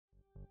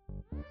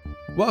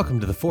Welcome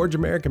to the Forge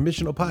America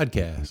Missional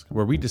Podcast,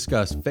 where we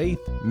discuss faith,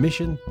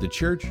 mission, the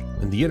church,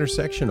 and the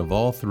intersection of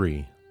all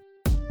three.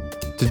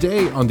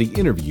 Today on the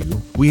interview,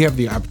 we have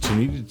the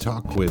opportunity to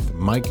talk with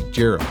Mike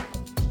Jarrell.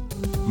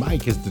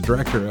 Mike is the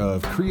director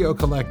of Creo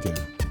Collective,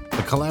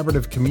 a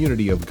collaborative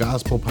community of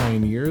gospel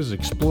pioneers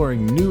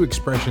exploring new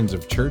expressions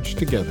of church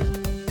together.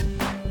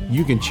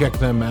 You can check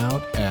them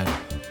out at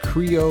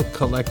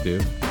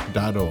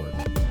creocollective.org.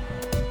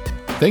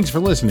 Thanks for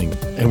listening,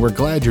 and we're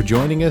glad you're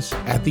joining us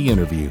at the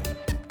interview.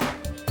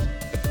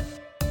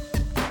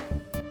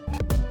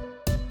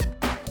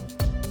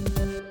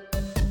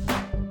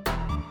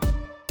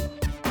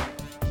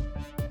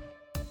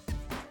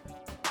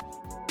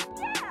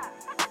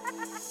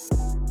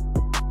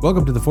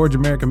 Welcome to the Forge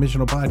America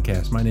Missional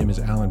Podcast. My name is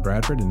Alan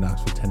Bradford in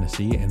Knoxville,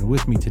 Tennessee, and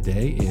with me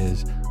today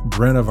is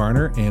Brenna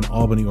Varner in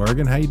Albany,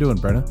 Oregon. How you doing,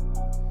 Brenna?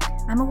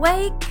 I'm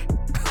awake,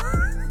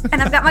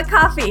 and I've got my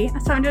coffee,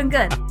 so I'm doing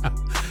good.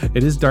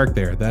 It is dark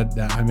there.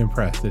 I'm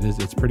impressed.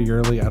 It's pretty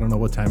early. I don't know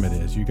what time it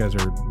is. You guys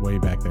are way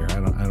back there. I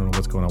don't know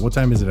what's going on. What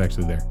time is it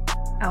actually there?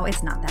 Oh,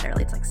 it's not that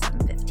early. It's like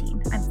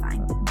 7:15. I'm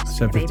fine.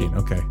 7:15.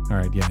 Okay. All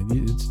right. Yeah,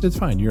 it's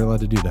fine. You're allowed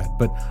to do that.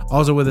 But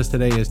also with us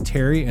today is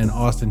Terry in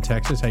Austin,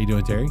 Texas. How you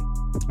doing, Terry?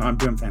 I'm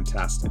doing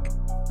fantastic.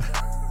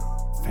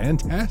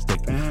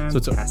 Fantastic. Fantastic.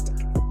 So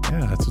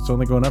it's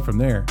only going up from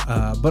there.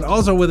 But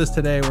also with us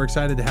today, we're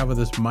excited to have with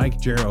us Mike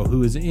Jarrell,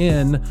 who is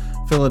in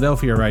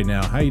Philadelphia right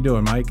now. How you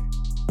doing, Mike?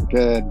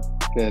 Good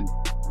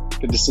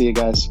to see you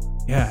guys.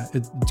 Yeah,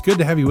 it's good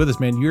to have you with us,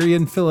 man. You're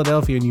in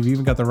Philadelphia and you've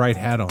even got the right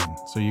hat on.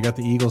 So you got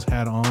the Eagles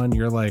hat on.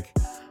 You're like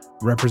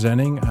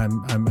representing.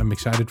 I'm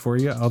excited for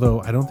you.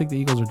 Although I don't think the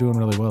Eagles are doing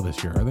really well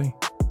this year, are they?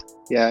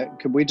 Yeah,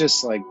 could we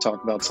just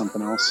talk about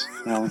something else,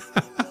 Alan?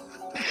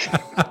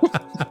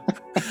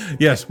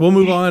 Yes, we'll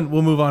move on.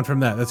 We'll move on from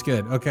that. That's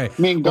good. Okay.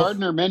 I mean,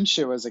 Gardner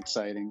Minshew is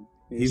exciting.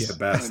 He's the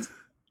best.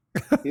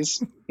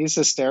 He's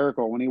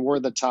hysterical when he wore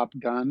the Top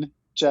Gun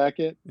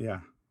jacket. Yeah.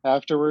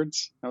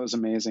 Afterwards, that was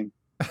amazing.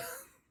 Yeah,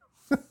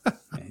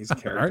 he's a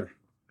character.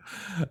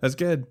 Right. That's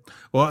good.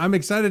 Well, I'm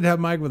excited to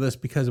have Mike with us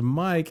because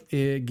Mike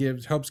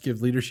helps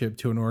give leadership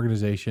to an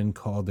organization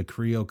called the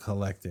Creo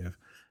Collective.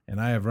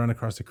 And I have run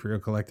across the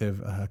Creo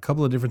Collective a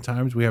couple of different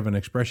times. We have an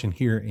expression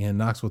here in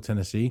Knoxville,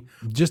 Tennessee.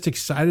 Just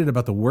excited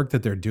about the work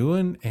that they're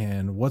doing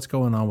and what's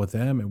going on with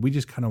them. And we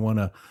just kind of want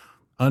to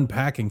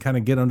unpack and kind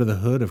of get under the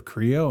hood of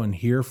Creo and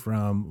hear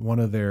from one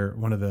of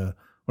the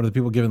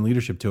people giving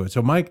leadership to it.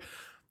 So, Mike,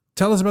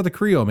 tell us about the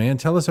Creo, man.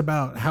 Tell us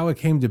about how it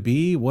came to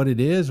be, what it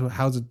is,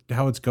 how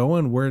it's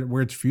going,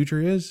 where its future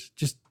is.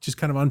 Just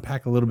kind of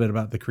unpack a little bit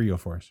about the Creo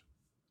for us.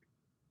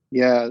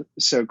 Yeah,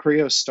 so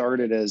Creo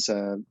started as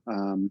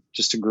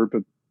just a group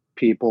of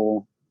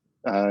people,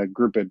 a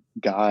group of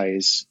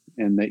guys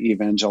in the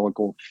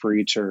Evangelical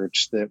Free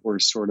Church that were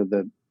sort of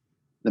the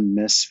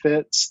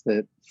misfits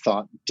that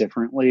thought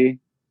differently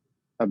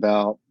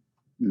about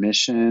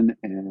mission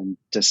and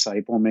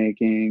disciple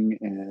making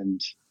and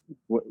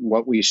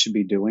what we should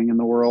be doing in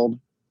the world.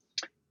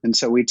 And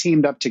so we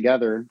teamed up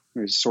together.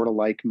 We were sort of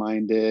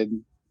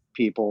like-minded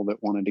people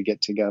that wanted to get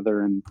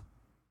together and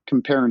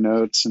compare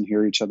notes and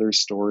hear each other's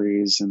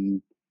stories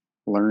and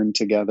learn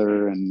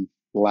together and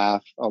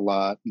laugh a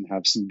lot and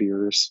have some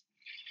beers.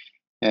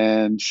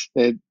 And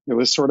it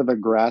was sort of a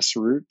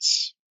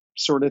grassroots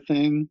sort of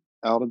thing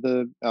out of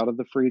the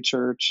Free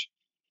Church.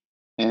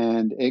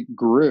 And it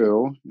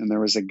grew, and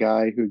there was a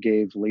guy who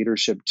gave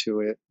leadership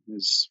to it.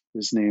 His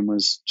name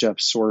was Jeff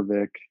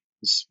Sorvik,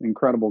 this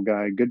incredible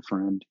guy, good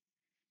friend.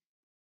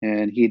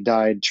 And he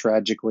died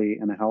tragically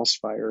in a house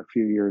fire a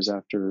few years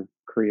after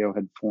Creo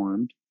had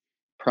formed.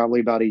 Probably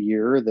about a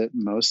year that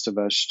most of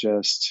us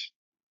just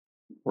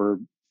were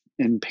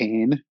in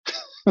pain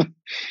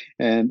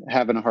and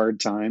having a hard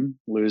time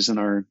losing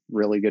our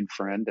really good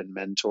friend and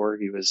mentor.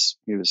 He was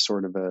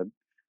sort of a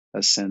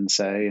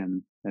sensei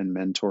and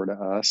mentor to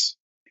us.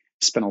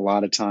 Spent a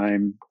lot of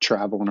time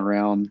traveling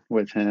around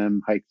with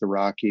him, hiked the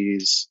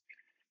Rockies.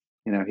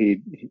 He's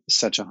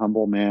such a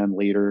humble man,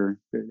 leader,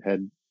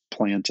 had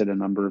planted a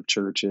number of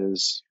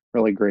churches,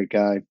 really great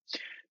guy.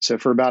 So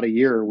for about a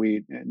year,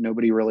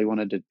 nobody really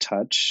wanted to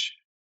touch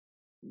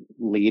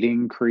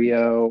leading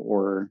Creo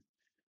or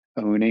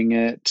owning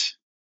it.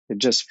 It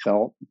just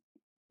felt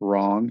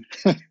wrong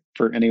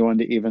for anyone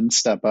to even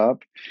step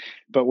up.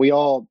 But we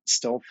all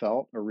still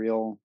felt a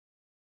real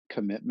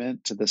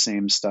commitment to the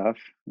same stuff,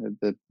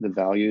 the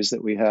values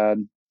that we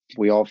had.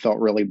 We all felt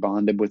really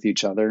bonded with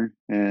each other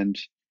and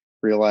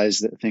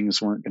realized that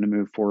things weren't going to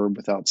move forward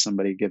without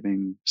somebody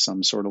giving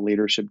some sort of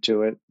leadership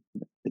to it.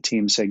 The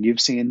team said,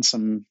 you've seen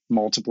some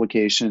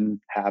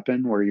multiplication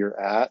happen where you're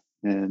at,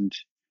 and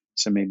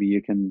so maybe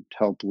you can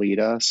help lead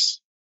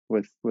us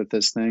with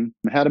this thing.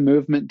 I had a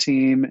movement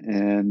team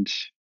and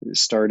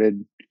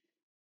started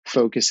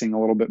focusing a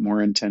little bit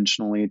more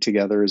intentionally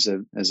together as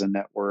a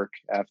network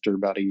after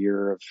about a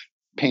year of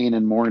pain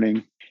and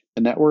mourning.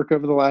 The network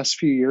over the last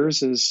few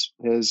years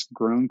has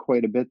grown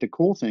quite a bit. The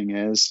cool thing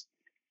is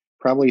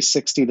probably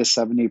 60 to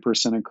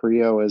 70% of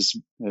Creo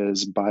is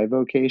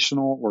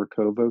bivocational or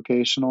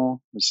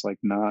co-vocational. It's like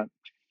not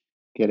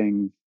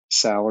getting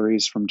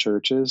salaries from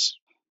churches.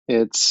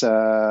 It's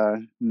no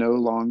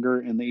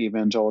longer in the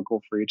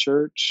Evangelical Free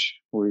Church.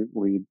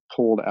 We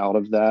pulled out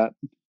of that.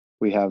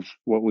 We have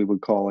what we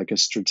would call like a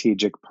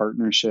strategic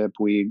partnership.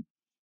 We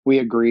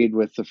agreed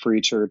with the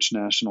Free Church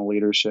national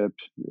leadership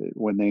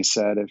when they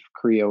said if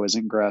CREO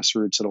isn't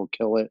grassroots, it'll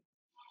kill it.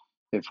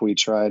 If we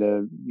try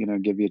to,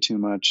 give you too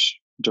much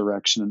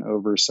direction and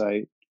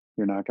oversight,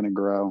 you're not going to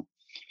grow.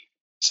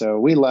 So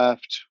we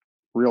left.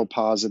 Real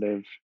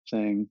positive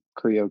thing.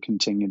 CREO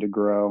continued to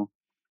grow,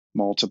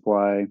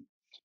 multiply.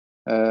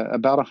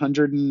 About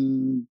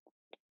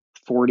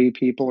 140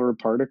 people are a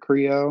part of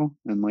CREO,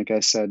 and like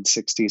I said,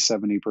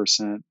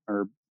 60-70%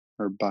 are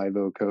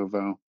Bivo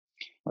Covo.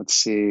 Let's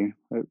see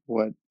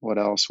what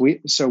else.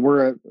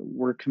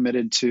 We're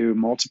committed to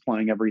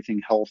multiplying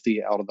everything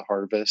healthy out of the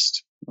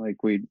harvest.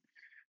 Like we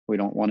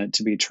don't want it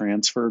to be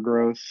transfer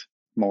growth.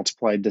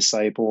 Multiplied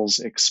disciples,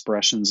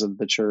 expressions of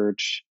the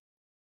church,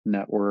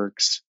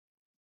 networks.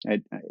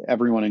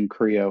 Everyone in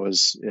CREO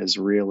is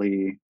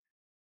really,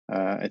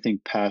 I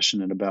think,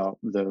 passionate about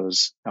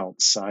those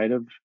outside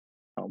of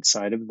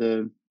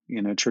the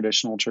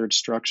traditional church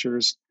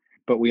structures.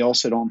 But we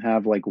also don't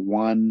have like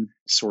one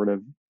sort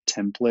of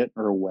template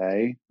or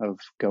way of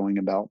going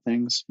about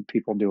things.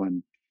 People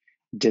doing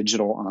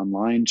digital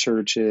online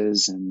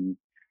churches and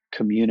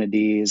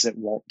communities at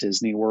Walt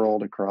Disney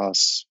World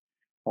across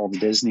all the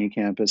Disney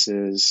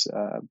campuses,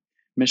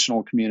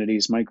 missional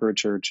communities, micro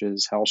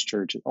churches, house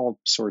churches, all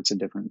sorts of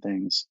different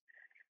things.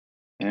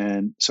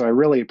 And so I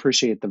really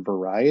appreciate the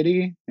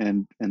variety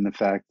and the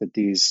fact that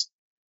these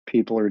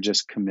people are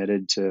just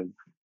committed to,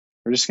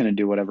 we're just going to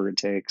do whatever it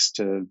takes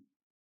to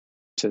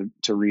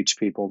reach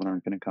people that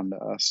aren't going to come to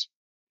us.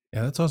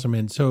 Yeah, that's awesome,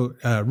 man. So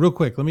real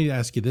quick, let me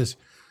ask you this.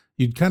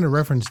 You kind of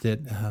referenced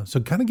it.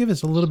 So kind of give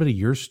us a little bit of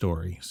your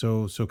story.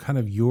 So kind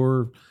of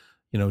your,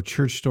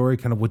 church story,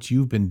 kind of what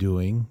you've been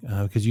doing.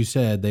 Because you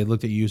said, they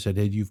looked at you, said,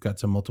 hey, you've got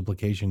some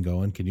multiplication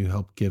going. Can you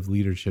help give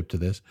leadership to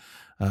this?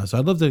 So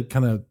I'd love to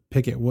kind of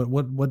pick it.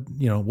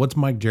 What's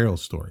Mike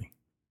Gerald's story?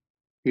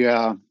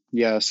 Yeah.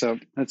 So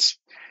it's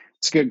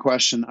a good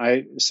question.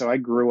 I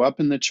grew up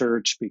in the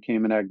church,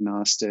 became an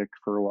agnostic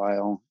for a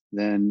while,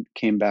 then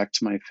came back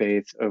to my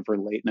faith over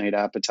late night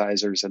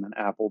appetizers and an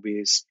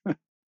Applebee's.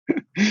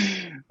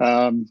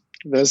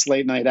 Those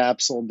late night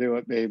apps will do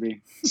it,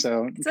 baby.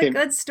 So it's a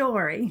good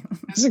story.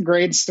 It's a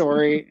great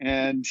story.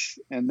 And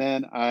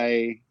then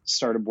I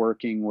started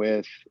working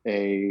with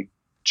a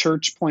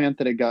church plant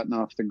that had gotten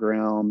off the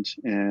ground,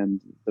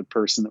 and the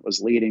person that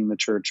was leading the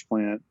church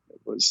plant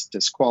was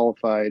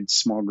disqualified.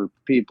 Small group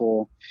of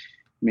people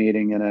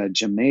meeting in a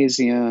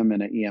gymnasium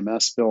in an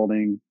EMS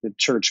building. The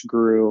church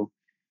grew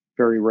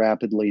very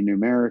rapidly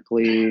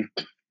numerically.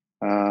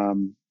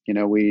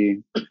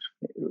 We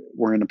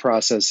were in the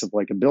process of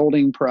like a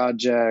building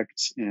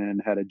project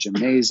and had a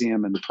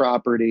gymnasium and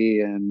property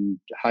and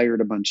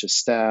hired a bunch of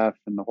staff,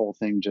 and the whole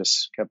thing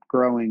just kept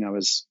growing. I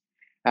was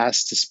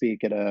asked to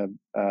speak at a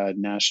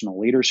national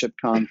leadership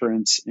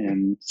conference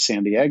in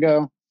San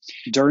Diego.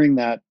 During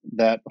that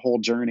whole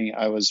journey,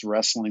 I was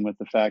wrestling with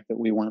the fact that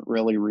we weren't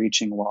really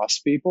reaching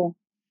lost people.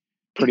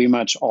 Pretty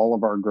much all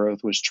of our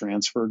growth was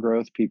transfer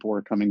growth. People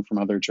were coming from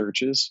other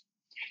churches.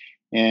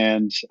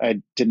 And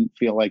I didn't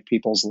feel like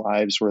people's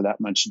lives were that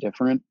much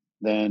different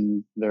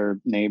than their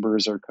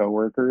neighbors or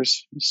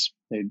coworkers.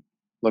 They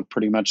looked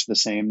pretty much the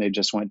same. They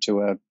just went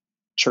to a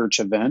church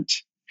event.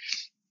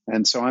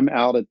 And so I'm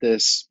out at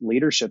this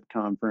leadership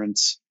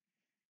conference,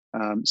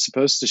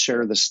 supposed to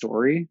share the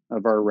story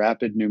of our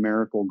rapid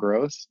numerical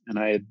growth. And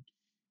I had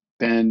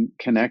been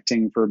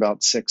connecting for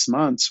about 6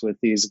 months with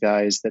these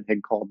guys that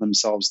had called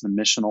themselves the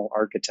missional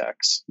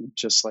architects,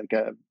 just like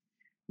a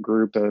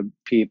group of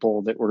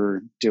people that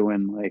were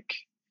doing like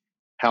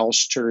house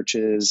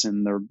churches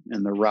in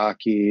the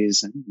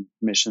Rockies and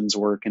missions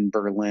work in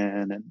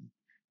Berlin and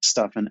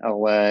stuff in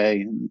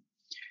LA.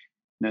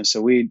 And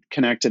so we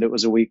connected. It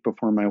was a week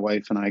before my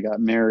wife and I got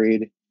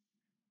married,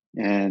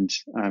 and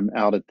I'm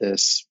out at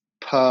this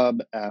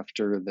pub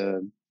after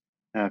the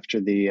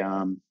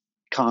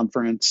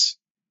conference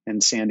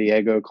in San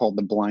Diego called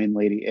the Blind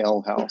Lady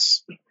Ale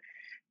House.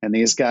 And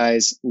these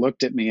guys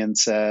looked at me and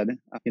said,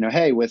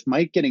 hey, with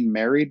Mike getting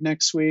married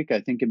next week,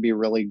 I think it'd be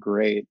really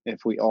great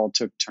if we all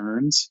took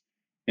turns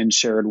and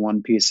shared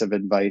one piece of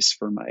advice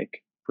for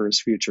Mike for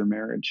his future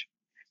marriage.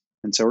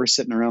 And so we're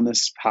sitting around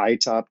this high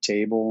top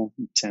table,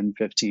 10,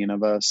 15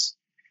 of us.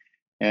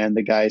 And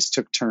the guys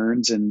took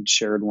turns and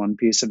shared one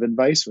piece of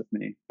advice with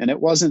me. And it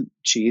wasn't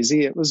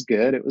cheesy. It was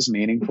good. It was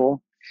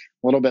meaningful.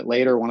 A little bit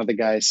later, one of the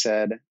guys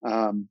said,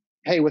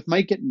 hey, with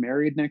Mike getting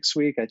married next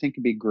week, I think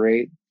it'd be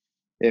great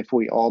if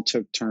we all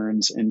took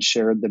turns and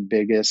shared the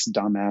biggest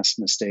dumbass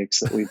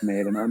mistakes that we've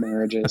made in our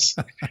marriages.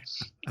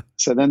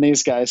 So then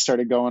these guys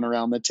started going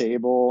around the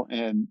table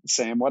and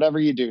saying, whatever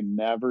you do,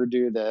 never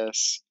do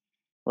this.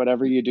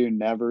 Whatever you do,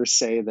 never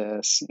say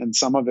this. And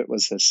some of it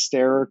was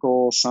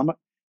hysterical.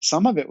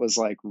 Some of it was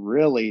like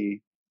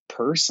really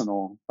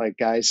personal. Like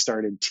guys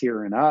started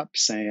tearing up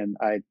saying,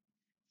 I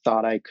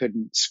thought I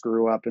couldn't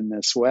screw up in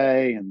this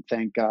way. And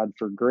thank God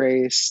for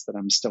grace that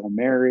I'm still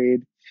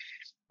married.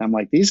 I'm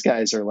like, these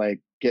guys are like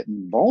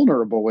getting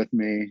vulnerable with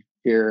me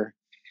here.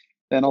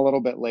 Then a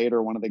little bit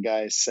later, one of the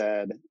guys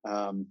said,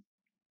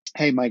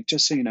 hey, Mike,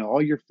 just so you know,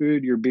 all your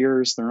food, your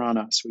beers, they're on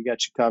us. We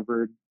got you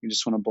covered. We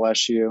just want to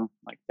bless you. I'm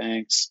like,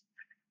 thanks.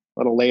 A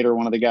little later,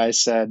 one of the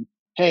guys said,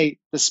 hey,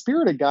 the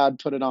Spirit of God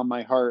put it on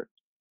my heart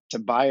to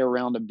buy a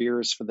round of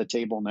beers for the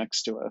table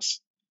next to us.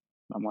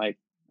 I'm like,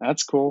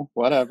 that's cool,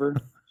 whatever.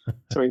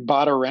 So he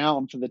bought a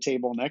round for the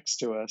table next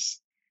to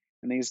us.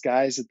 And these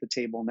guys at the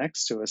table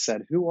next to us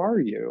said, who are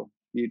you?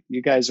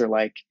 You guys are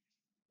like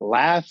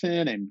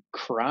laughing and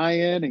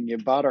crying and you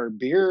bought our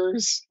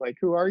beers. Like,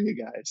 who are you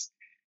guys?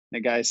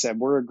 And the guy said,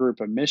 we're a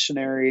group of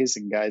missionaries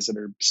and guys that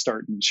are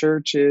starting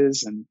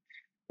churches. And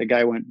the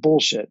guy went,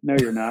 bullshit. No,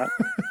 you're not.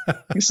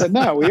 He said,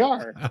 no, we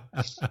are.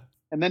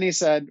 And then he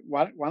said,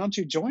 why don't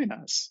you join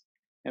us?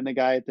 And the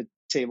guy at the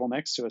table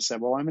next to us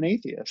said, well, I'm an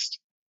atheist.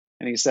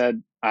 And he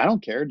said, I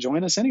don't care.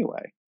 Join us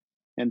anyway.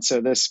 And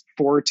so this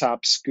four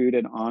top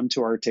scooted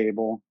onto our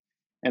table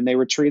and they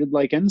were treated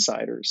like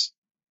insiders.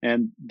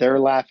 And they're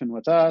laughing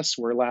with us.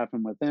 We're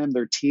laughing with them.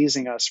 They're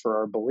teasing us for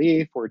our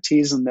belief. We're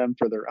teasing them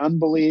for their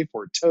unbelief.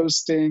 We're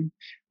toasting.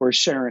 We're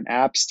sharing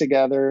apps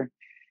together.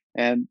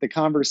 And the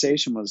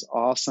conversation was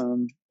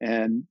awesome.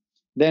 And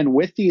then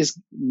with these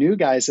new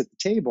guys at the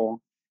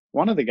table,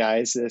 one of the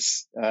guys,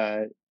 this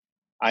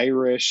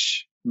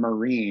Irish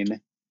Marine,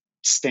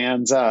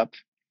 stands up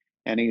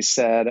and he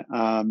said,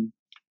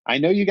 I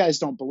know you guys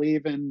don't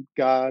believe in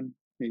God.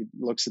 He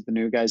looks at the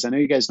new guys. I know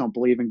you guys don't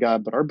believe in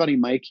God, but our buddy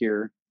Mike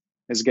here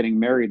is getting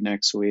married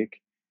next week.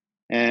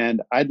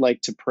 And I'd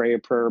like to pray a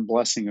prayer of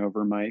blessing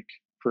over Mike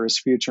for his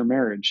future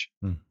marriage.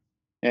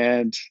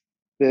 And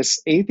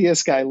this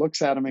atheist guy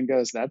looks at him and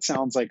goes, that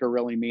sounds like a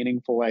really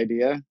meaningful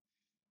idea.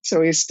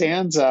 So he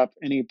stands up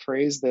and he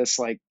prays this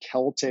like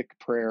Celtic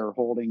prayer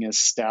holding his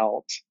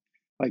stout,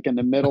 like in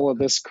the middle of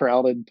this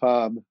crowded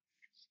pub.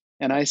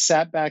 And I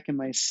sat back in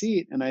my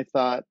seat and I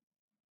thought,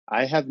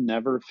 I have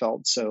never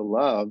felt so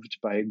loved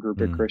by a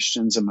group of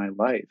Christians in my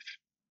life.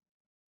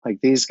 Like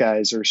these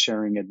guys are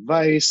sharing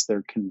advice,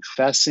 they're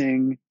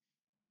confessing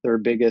their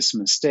biggest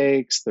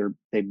mistakes,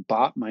 they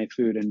bought my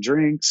food and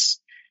drinks.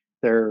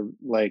 They're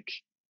like,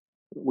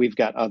 we've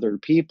got other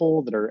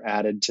people that are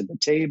added to the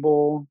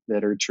table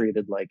that are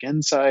treated like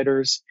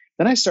insiders.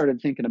 Then I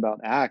started thinking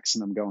about Acts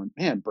and I'm going,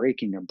 man,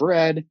 breaking of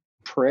bread,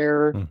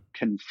 prayer,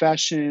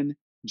 confession,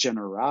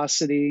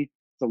 generosity,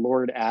 the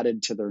Lord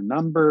added to their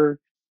number.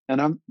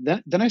 And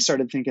then I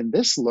started thinking,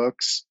 this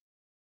looks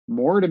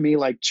more to me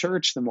like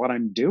church than what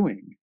I'm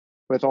doing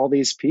with all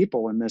these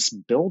people in this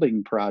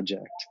building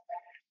project.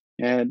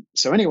 And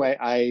so anyway,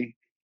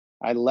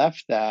 I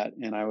left that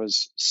and I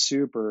was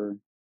super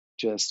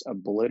just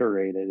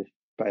obliterated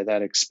by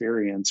that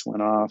experience.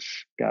 Went off,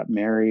 got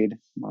married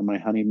on my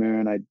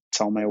honeymoon. I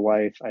tell my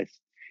wife, I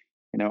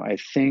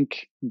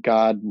think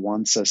God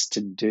wants us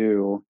to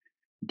do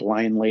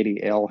Blind Lady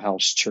Ale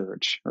House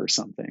Church or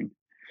something.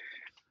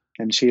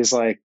 And she's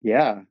like,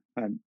 yeah,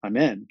 I'm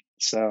in.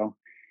 So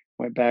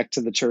went back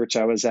to the church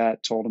I was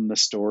at, told him the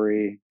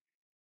story,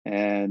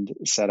 and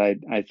said,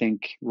 I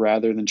think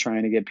rather than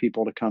trying to get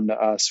people to come to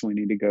us, we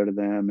need to go to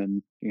them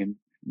and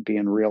be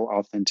in real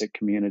authentic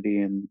community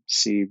and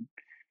see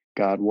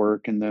God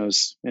work in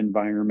those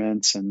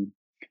environments. And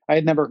I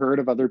had never heard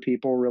of other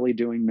people really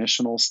doing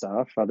missional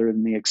stuff other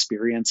than the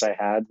experience I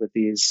had with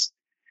these,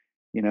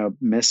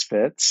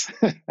 misfits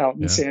out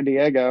in San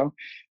Diego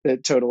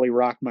that totally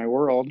rocked my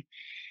world.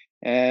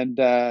 And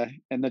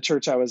the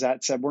church I was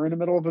at said, we're in the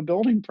middle of a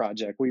building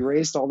project. We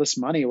raised all this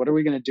money. What are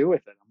we going to do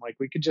with it? I'm like,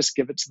 we could just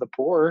give it to the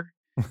poor.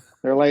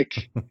 They're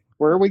like,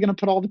 where are we going to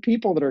put all the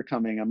people that are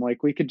coming? I'm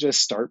like, we could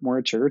just start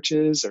more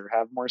churches or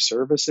have more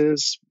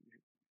services.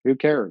 Who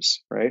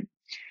cares? Right.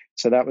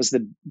 So that was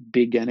the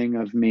beginning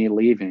of me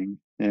leaving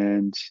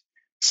and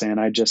saying,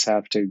 I just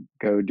have to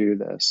go do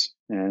this.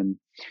 And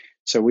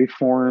so we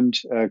formed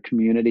a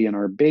community in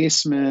our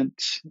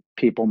basement.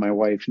 People my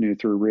wife knew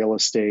through real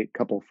estate, a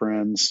couple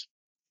friends,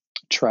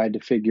 tried to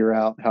figure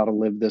out how to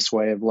live this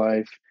way of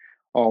life.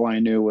 All I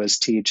knew was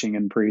teaching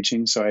and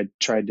preaching. So I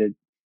tried to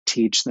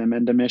teach them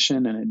into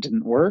mission and it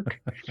didn't work.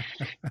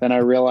 Then I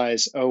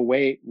realized, oh,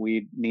 wait,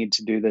 we need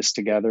to do this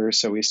together.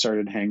 So we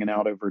started hanging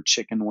out over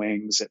chicken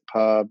wings at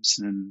pubs,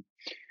 and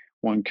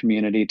one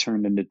community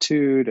turned into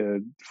 2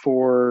 to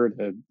 4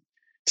 to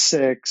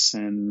 6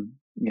 and,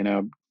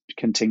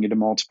 continued to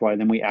multiply.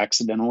 Then we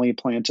accidentally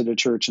planted a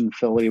church in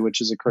Philly,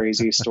 which is a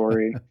crazy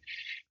story.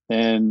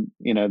 And,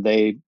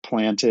 they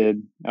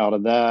planted out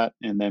of that.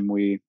 And then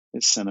we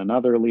sent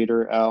another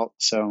leader out.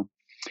 So,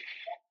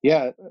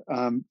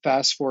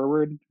 fast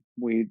forward,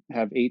 we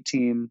have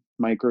 18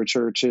 micro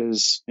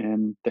churches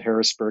in the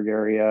Harrisburg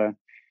area,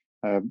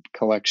 a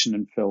collection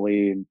in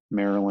Philly,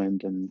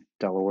 Maryland, and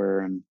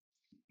Delaware, and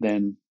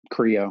then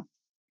Creo.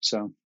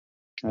 So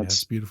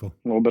that's beautiful.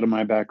 A little bit of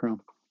my background.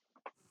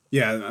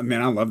 Yeah, I mean,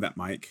 I love that,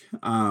 Mike.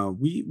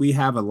 We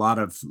have a lot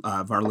of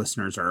our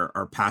listeners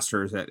are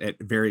pastors at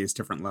various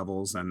different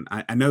levels, and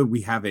I know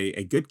we have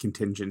a good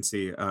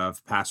contingency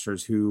of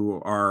pastors who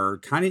are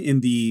kind of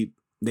in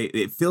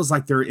it feels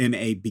like they're in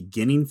a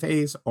beginning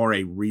phase or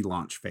a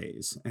relaunch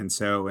phase,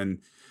 and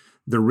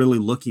they're really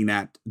looking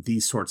at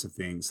these sorts of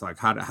things, like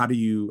how do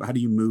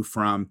you move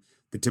from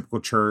the typical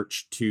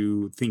church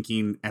to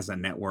thinking as a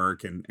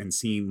network and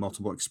seeing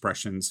multiple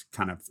expressions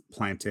kind of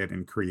planted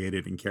and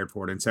created and cared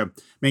for. And so,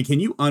 man,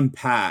 can you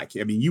unpack?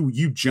 I mean,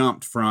 you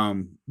jumped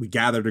from, we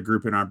gathered a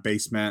group in our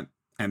basement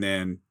and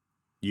then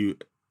you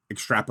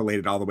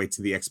extrapolated all the way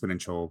to the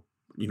exponential,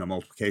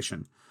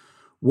 multiplication.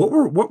 What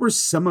were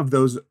some of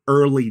those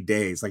early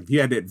days? Like, if you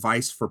had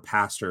advice for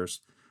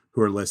pastors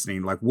who are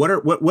listening, like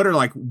what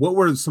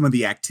were some of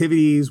the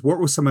activities? What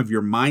was some of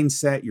your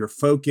mindset, your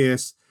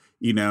focus?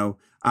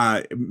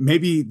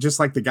 Maybe just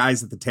like the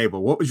guys at the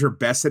table, what was your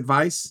best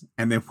advice?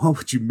 And then what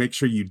would you make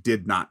sure you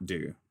did not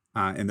do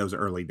in those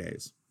early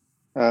days?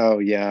 Oh,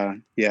 yeah.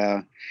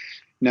 Yeah.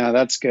 No,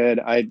 that's good.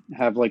 I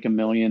have like a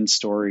million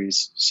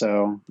stories,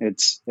 so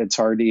it's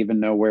hard to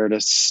even know where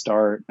to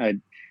start.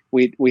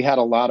 We had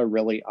a lot of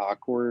really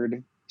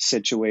awkward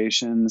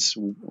situations,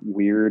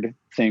 weird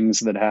things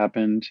that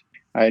happened.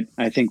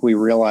 I think we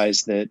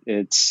realized that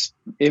it's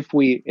if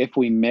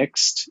we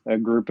mixed a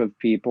group of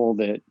people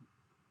that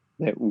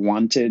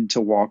wanted to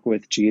walk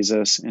with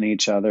Jesus and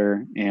each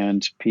other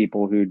and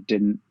people who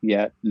didn't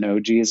yet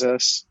know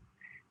Jesus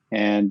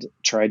and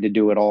tried to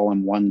do it all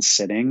in one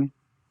sitting,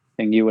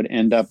 and you would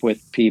end up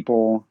with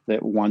people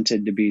that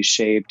wanted to be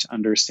shaped,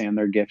 understand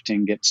their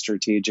gifting, get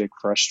strategic,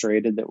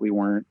 frustrated that we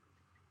weren't,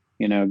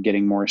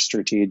 getting more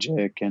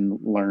strategic and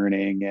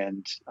learning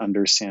and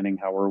understanding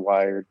how we're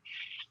wired.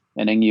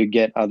 And then you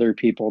get other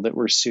people that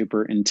were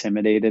super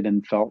intimidated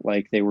and felt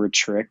like they were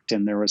tricked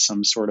and there was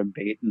some sort of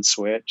bait and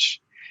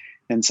switch.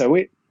 And so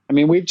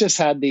we've just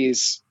had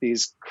these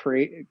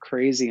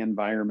crazy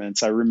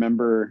environments. I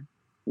remember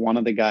one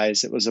of the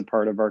guys that was a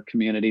part of our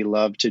community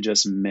loved to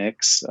just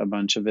mix a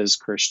bunch of his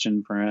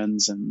Christian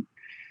friends and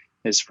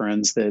his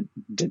friends that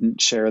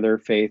didn't share their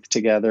faith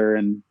together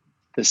in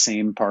the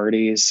same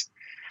parties.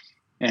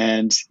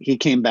 And he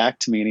came back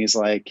to me and he's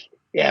like,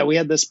 yeah, we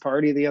had this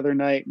party the other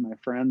night and my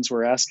friends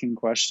were asking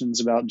questions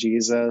about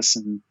Jesus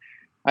and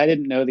I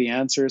didn't know the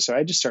answer, so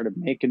I just started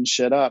making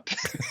shit up.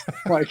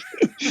 Like,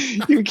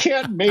 you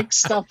can't make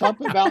stuff up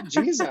about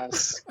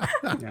Jesus.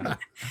 Yeah.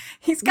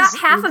 He's got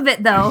half of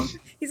it, though.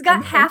 He's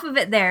got half of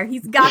it there.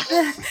 He's got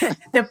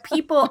the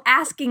people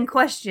asking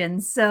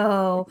questions,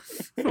 so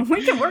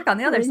we can work on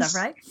the other stuff,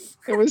 right?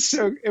 It was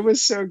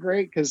so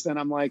great because then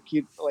I'm like,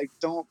 you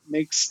don't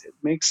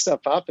make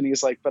stuff up, and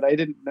he's like, but I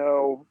didn't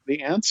know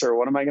the answer.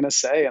 What am I going to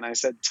say? And I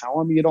said, tell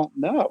him you don't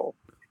know.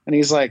 And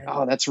he's like,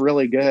 oh, that's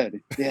really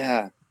good.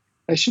 Yeah.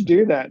 I should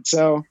do that.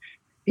 So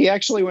he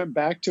actually went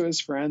back to his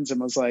friends and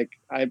was like,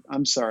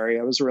 I'm sorry.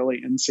 I was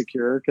really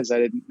insecure because I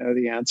didn't know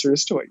the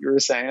answers to what you were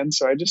saying.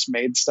 So I just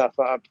made stuff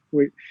up.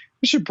 We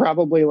should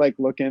probably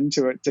look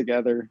into it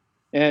together.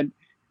 And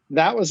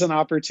that was an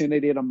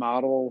opportunity to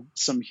model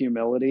some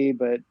humility.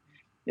 But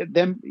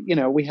then,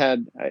 we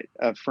had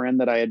a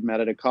friend that I had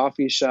met at a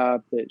coffee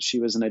shop that she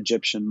was an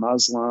Egyptian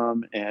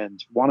Muslim.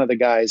 And one of the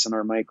guys in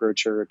our micro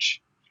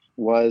church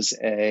was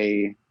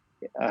a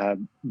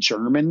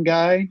German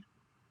guy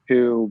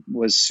who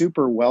was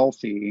super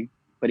wealthy,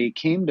 but he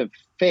came to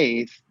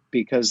faith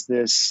because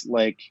this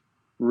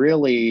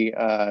really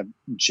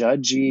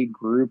judgy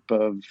group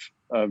of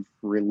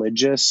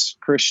religious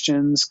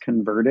Christians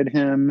converted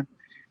him.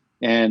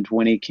 And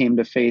when he came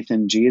to faith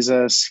in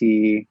Jesus,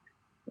 he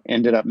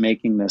ended up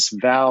making this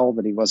vow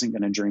that he wasn't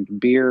going to drink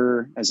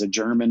beer. As a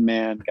German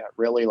man, got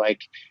really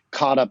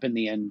caught up in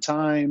the end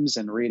times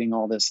and reading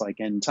all this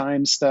end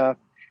time stuff.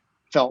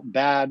 Felt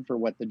bad for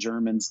what the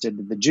Germans did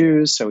to the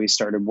Jews, so he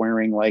started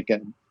wearing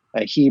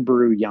a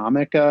Hebrew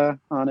yarmulke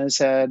on his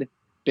head,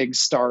 big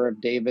Star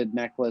of David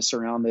necklace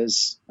around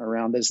his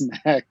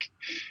neck,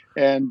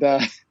 and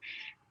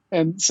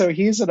so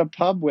he's at a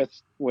pub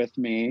with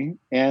me,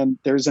 and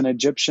there's an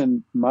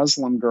Egyptian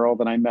Muslim girl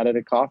that I met at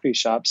a coffee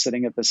shop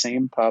sitting at the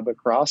same pub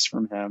across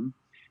from him,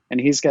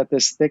 and he's got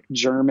this thick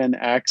German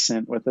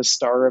accent with a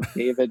Star of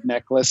David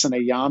necklace and a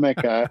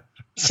yarmulke,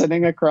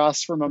 sitting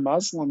across from a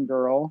Muslim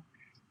girl.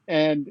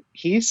 And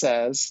he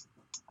says,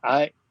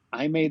 I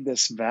made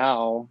this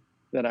vow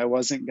that I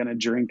wasn't going to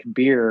drink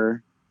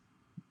beer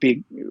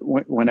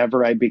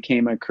whenever I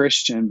became a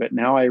Christian, but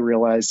now I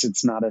realized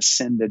it's not a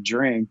sin to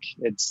drink.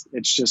 It's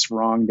just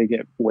wrong to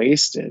get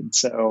wasted.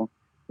 So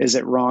is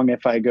it wrong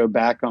if I go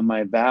back on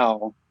my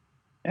vow?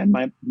 And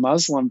my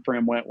Muslim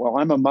friend went, well,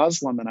 I'm a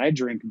Muslim and I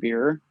drink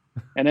beer.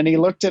 And then he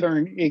looked at her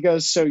and he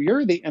goes, so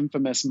you're the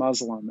infamous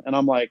Muslim. And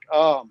I'm like,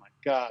 oh my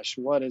gosh,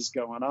 what is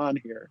going on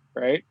here?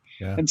 Right.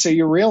 Yeah. And so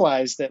you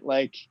realize that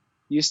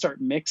you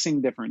start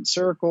mixing different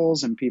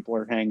circles and people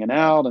are hanging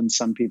out and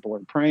some people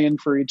are praying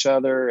for each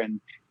other and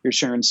you're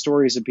sharing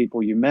stories of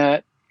people you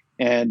met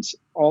and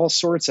all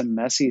sorts of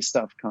messy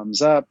stuff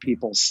comes up.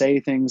 People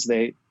say things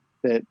that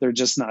they're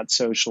just not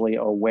socially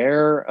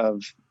aware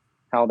of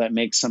how that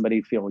makes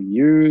somebody feel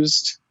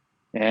used.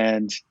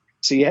 And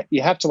so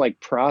you have to like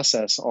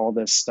process all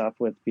this stuff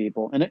with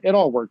people, and it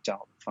all worked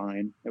out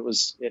fine.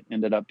 It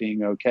ended up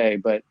being okay,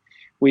 but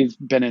we've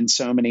been in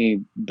so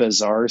many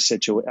bizarre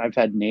situations. I've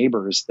had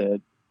neighbors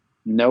that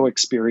no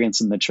experience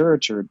in the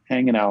church or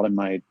hanging out in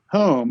my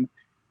home,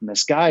 and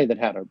this guy that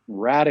had a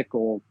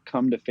radical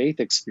come to faith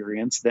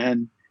experience,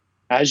 then,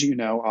 as you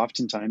know,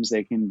 oftentimes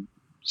they can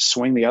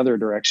swing the other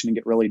direction and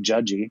get really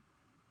judgy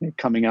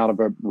coming out of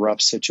a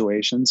rough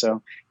situation.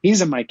 So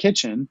he's in my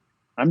kitchen.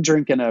 I'm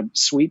drinking a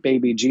Sweet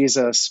Baby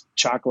Jesus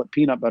chocolate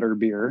peanut butter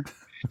beer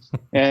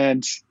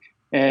and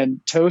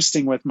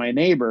toasting with my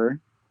neighbor.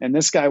 And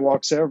this guy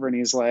walks over and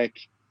he's like,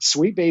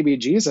 Sweet Baby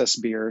Jesus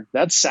beer,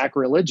 that's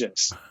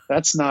sacrilegious.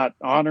 That's not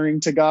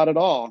honoring to God at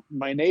all.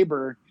 My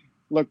neighbor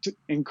looked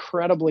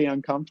incredibly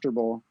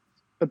uncomfortable.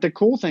 But the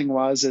cool thing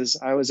is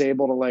I was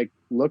able to like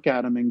look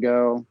at him and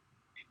go,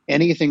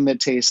 anything that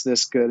tastes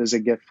this good is a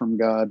gift from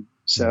God.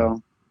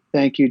 So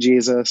thank you,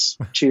 Jesus.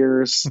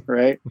 Cheers.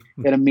 Right.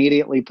 It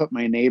immediately put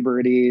my neighbor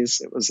at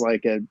ease. It was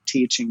like a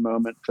teaching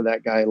moment for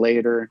that guy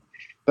later.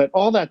 But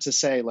all that to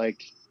say,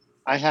 like,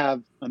 I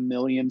have a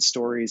million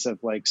stories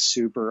of like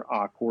super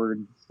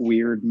awkward,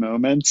 weird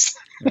moments,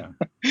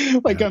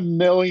 like a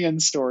million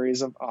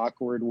stories of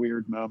awkward,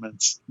 weird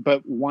moments.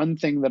 But one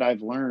thing that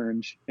I've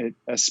learned,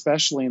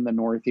 especially in the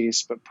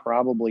Northeast, but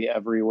probably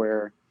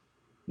everywhere,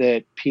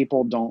 that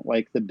people don't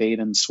like the bait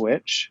and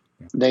switch.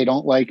 They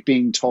don't like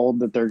being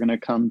told that they're going to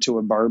come to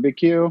a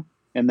barbecue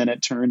and then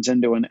it turns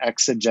into an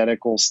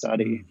exegetical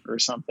study or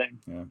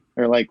something.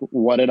 Or like,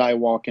 what did I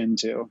walk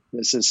into?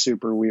 This is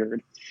super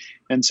weird.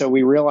 And so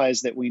we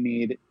realized that we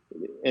need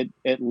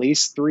at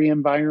least 3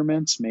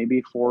 environments,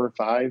 maybe 4 or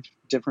 5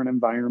 different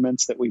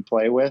environments that we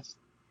play with.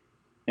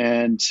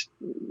 And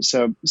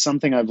so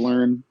something I've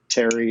learned,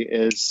 Terry,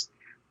 is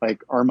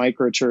like our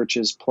micro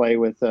churches play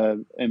with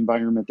an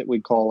environment that we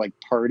call like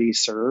party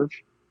serve.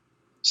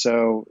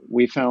 So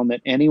we found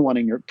that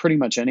pretty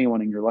much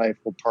anyone in your life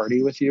will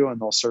party with you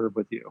and they'll serve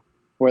with you,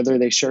 whether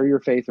they share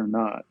your faith or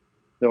not.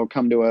 They'll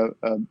come to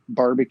a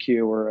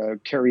barbecue or a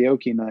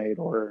karaoke night,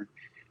 or,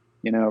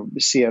 you know,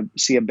 see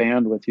a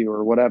band with you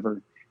or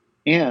whatever.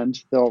 And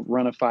they'll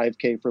run a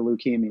 5K for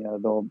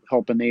leukemia. They'll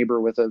help a neighbor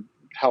with a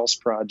house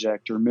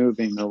project or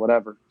moving or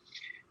whatever.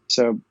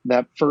 So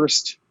that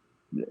first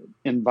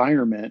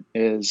environment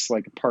is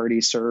like a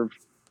party serve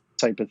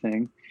type of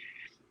thing.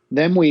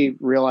 Then we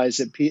realize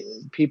that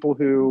people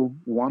who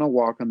want to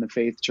walk on the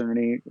faith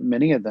journey,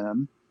 many of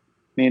them,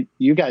 I mean,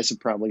 you guys have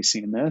probably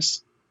seen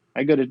this.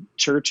 I go to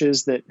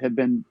churches that have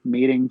been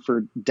meeting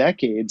for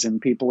decades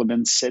and people have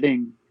been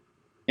sitting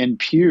in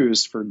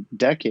pews for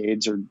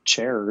decades or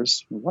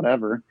chairs or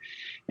whatever,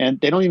 and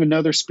they don't even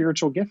know their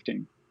spiritual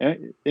gifting.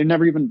 They've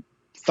never even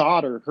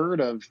thought or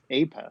heard of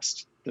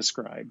APEST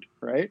described,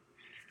 right?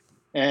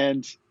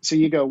 And so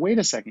you go, wait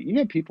a second, you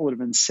have people that have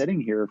been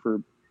sitting here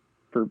for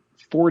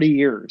 40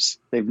 years.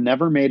 They've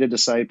never made a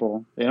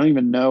disciple. They don't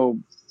even know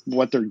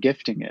what their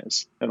gifting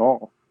is at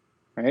all,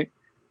 right?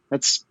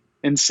 That's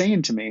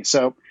insane to me.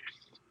 So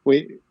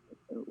we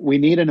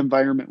need an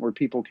environment where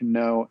people can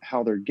know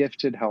how they're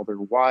gifted, how they're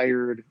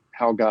wired,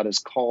 how God has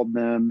called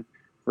them,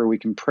 where we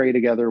can pray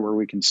together, where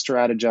we can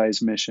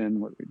strategize mission,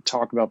 where we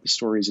talk about the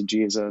stories of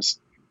Jesus,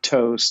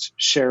 toast,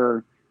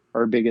 share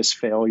our biggest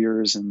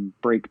failures, and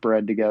break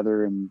bread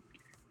together and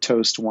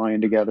toast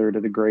wine together to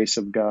the grace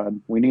of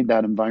God. We need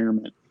that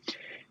environment.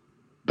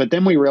 But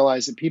then we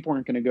realize that people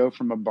aren't going to go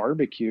from a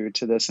barbecue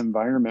to this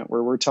environment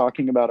where we're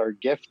talking about our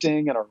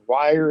gifting and our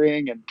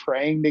wiring and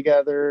praying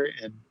together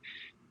and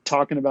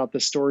talking about the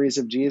stories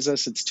of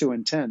Jesus. It's too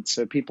intense.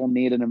 So people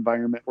need an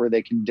environment where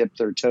they can dip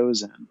their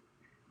toes in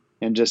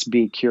and just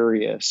be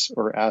curious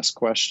or ask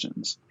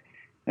questions.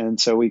 And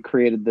so we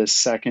created this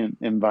second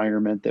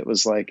environment that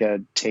was like a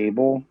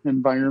table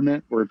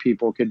environment where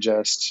people could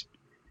just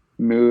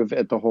move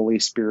at the Holy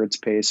Spirit's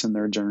pace in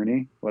their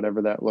journey,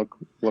 whatever that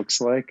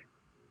looks like.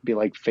 Be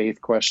like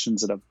faith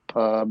questions at a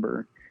pub,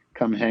 or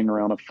come hang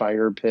around a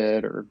fire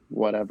pit or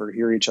whatever,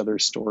 hear each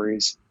other's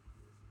stories.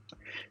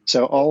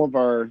 So all of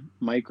our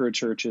micro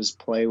churches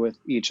play with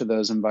each of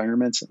those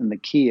environments. And the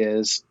key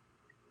is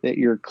that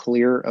you're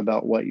clear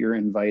about what you're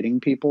inviting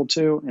people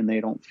to and they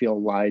don't feel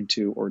lied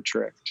to or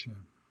tricked.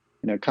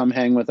 You know, come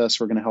hang with us.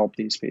 We're going to help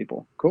these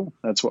people. Cool.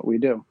 That's what we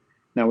do.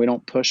 Now, we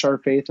don't push our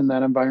faith in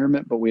that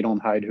environment, but we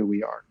don't hide who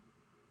we are.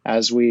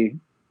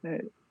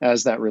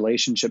 As that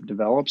relationship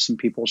develops and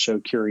people show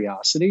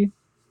curiosity,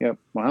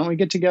 why don't we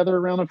get together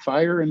around a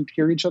fire and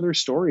hear each other's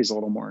stories a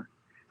little more,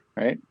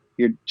 right?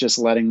 You're just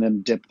letting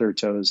them dip their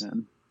toes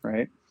in,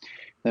 right?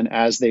 Then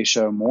as they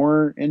show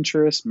more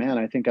interest, man,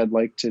 I think I'd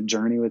like to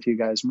journey with you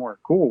guys more.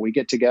 Cool. We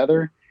get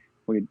together.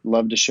 We'd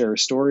love to share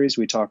stories.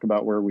 We talk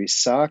about where we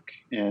suck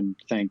and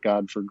thank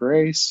God for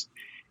grace.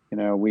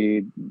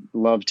 We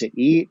love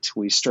to eat.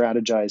 We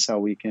strategize how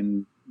we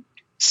can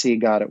see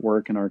God at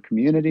work in our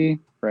community,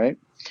 right?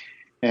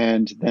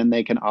 And then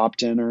they can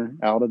opt in or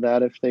out of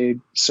that if they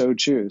so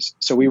choose.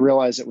 So we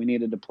realized that we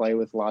needed to play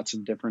with lots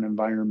of different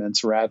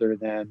environments rather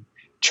than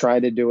try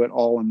to do it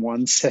all in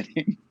one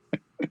setting.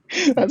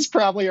 That's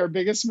probably our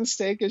biggest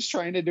mistake, is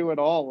trying to do it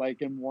all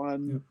like in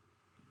one Yep.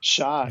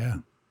 shot. Yeah.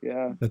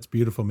 Yeah. That's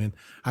beautiful, man.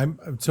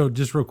 So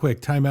just real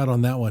quick, time out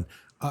on that one.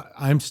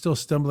 I'm still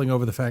stumbling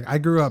over the fact I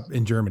grew up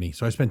in Germany,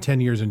 so I spent 10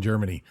 years in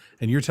Germany,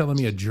 and you're telling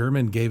me a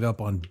German gave up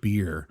on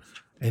beer,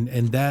 and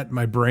that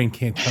my brain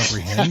can't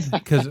comprehend,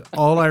 because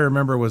all I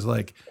remember was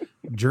like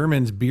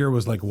Germans, beer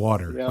was like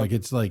water, Yeah. like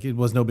it's like it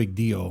was no big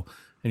deal,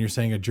 and you're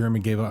saying a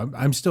German gave up.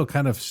 I'm still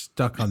kind of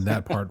stuck on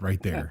that part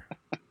right there.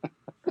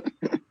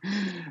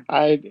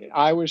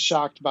 I was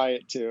shocked by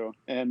it too,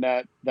 and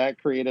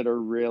that created a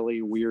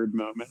really weird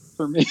moment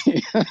for me.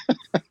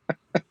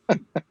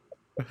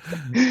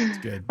 It's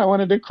good. I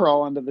wanted to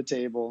crawl under the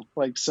table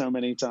like so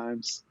many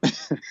times.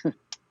 All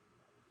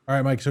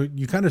right, Mike. So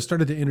you kind of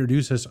started to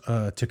introduce us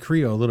to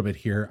Creo a little bit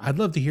here. I'd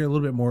love to hear a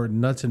little bit more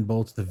nuts and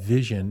bolts, the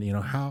vision. You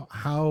know,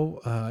 how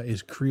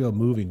is Creo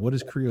moving? What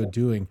is Creo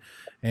doing,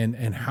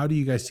 and how do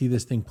you guys see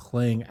this thing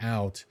playing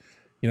out?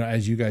 You know,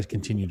 as you guys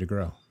continue to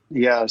grow.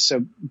 Yeah,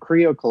 so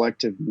Creo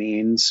Collective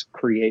means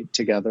create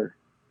together.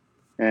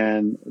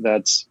 And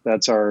that's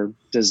our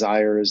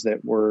desire, is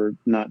that we're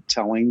not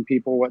telling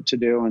people what to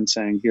do and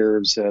saying,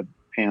 here's a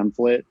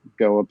pamphlet,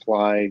 go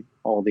apply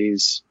all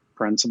these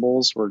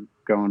principles. We're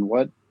going,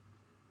 what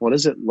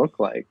does it look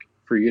like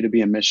for you to be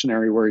a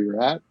missionary where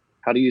you're at?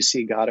 How do you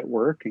see God at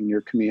work in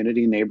your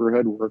community,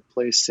 neighborhood,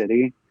 workplace,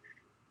 city?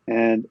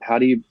 And how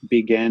do you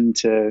begin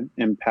to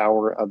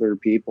empower other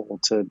people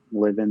to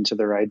live into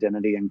their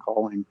identity and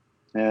calling?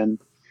 And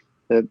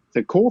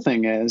the cool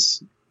thing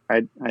is,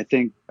 I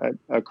think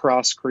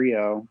across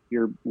Creo,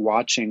 you're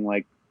watching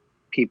like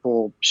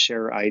people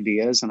share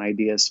ideas, and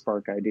ideas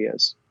spark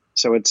ideas.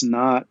 So it's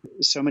not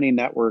so many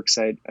networks.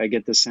 I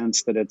get the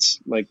sense that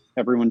it's like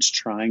everyone's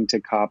trying to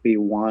copy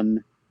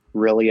one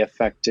really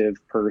effective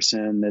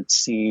person that's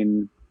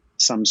seen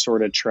some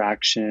sort of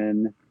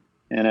traction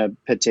in a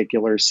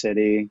particular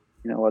city.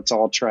 You know, let's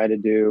all try to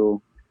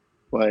do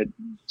what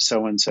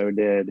so-and-so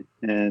did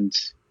and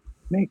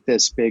make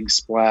this big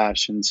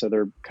splash. And so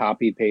they're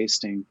copy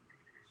pasting.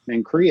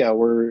 In Creo,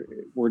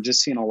 we're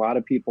just seeing a lot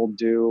of people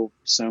do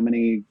so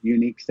many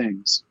unique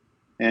things.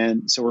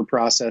 And so we're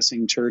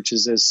processing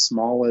churches as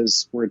small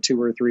as where 2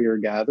 or 3 are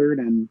gathered,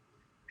 and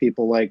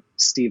people like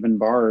Stephen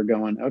Barr are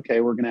going,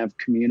 okay, we're going to have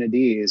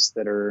communities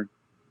that are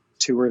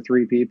 2 or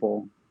 3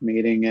 people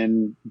meeting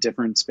in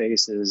different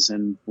spaces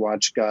and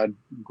watch God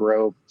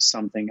grow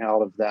something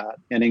out of that.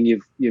 And then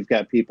you've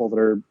got people that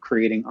are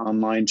creating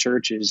online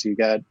churches. You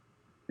got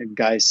a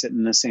guy sitting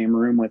in the same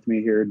room with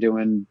me here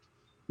doing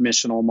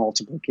missional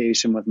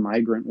multiplication with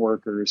migrant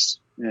workers.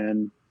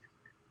 And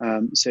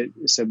so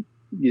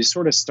you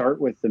sort of start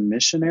with the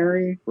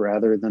missionary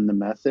rather than the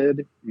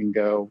method, and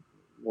go,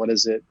 what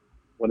does it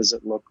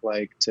look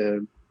like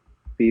to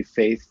be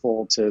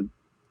faithful to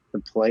the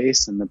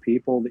place and the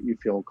people that you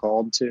feel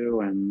called to,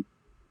 and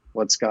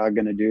what's God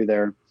going to do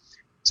there?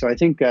 So I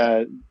think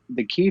the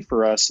key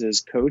for us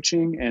is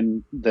coaching,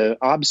 and the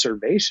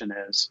observation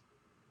is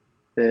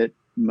that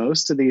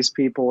most of these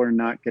people are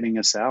not getting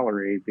a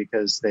salary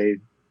because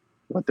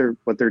what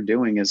they're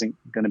doing isn't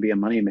going to be a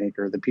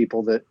moneymaker.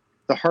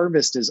 The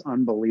harvest is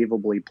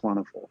unbelievably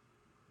plentiful.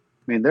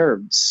 I mean, there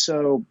are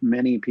so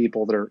many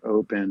people that are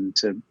open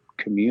to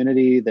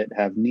community, that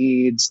have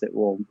needs, that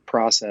will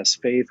process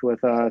faith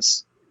with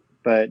us,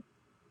 but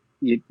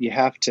you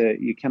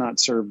cannot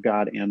serve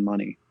God and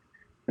money.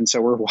 And so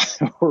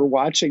we're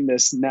watching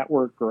this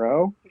network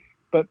grow,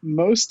 but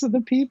most of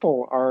the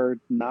people are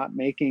not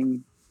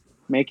making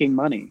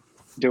money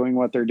doing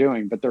what they're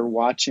doing, but they're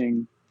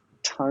watching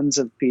tons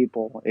of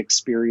people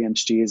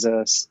experience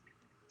Jesus,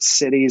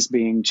 cities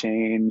being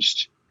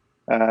changed.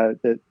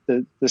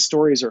 The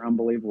stories are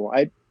unbelievable.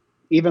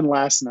 Even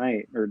last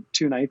night or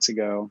 2 nights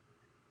ago,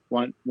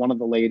 one of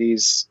the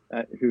ladies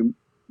who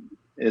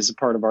is a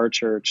part of our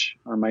church,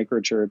 our micro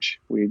church,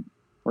 we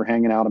were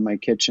hanging out in my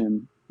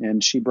kitchen,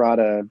 and she brought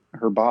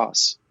her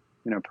boss,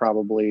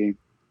 probably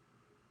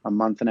a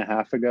month and a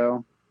half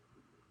ago,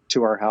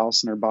 to our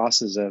house. And her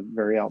boss is a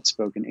very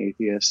outspoken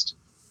atheist.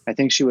 I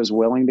think she was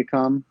willing to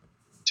come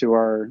to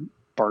our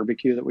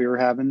barbecue that we were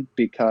having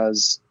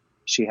because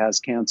she has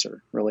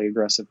cancer, really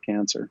aggressive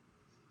cancer.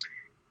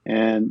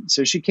 And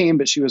so she came,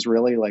 but she was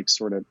really like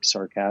sort of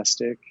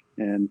sarcastic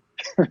and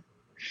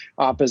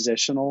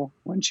oppositional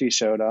when she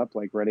showed up,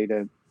 like ready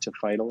to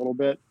fight a little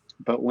bit.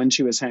 But when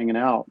she was hanging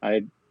out,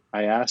 I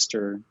asked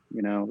her,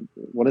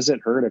 what does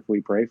it hurt if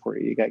we pray for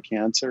you? You got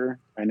cancer.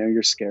 I know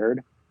you're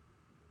scared.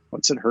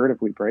 What's it hurt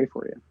if we pray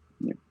for you?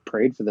 And we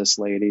prayed for this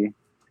lady.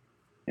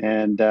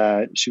 And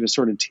she was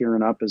sort of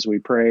tearing up as we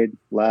prayed,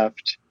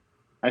 left.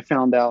 I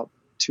found out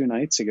 2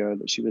 nights ago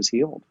that she was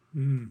healed.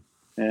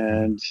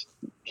 And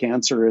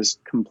cancer is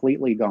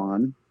completely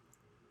gone.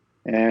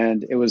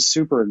 And it was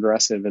super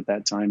aggressive at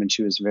that time, and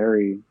she was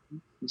very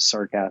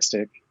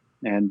sarcastic.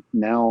 And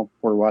now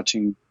we're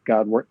watching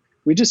God work.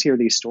 We just hear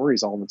these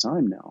stories all the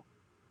time now.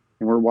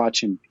 And we're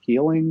watching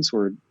healings.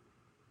 We're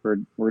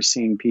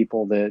seeing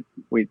people that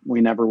we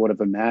never would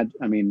have imagined.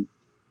 I mean,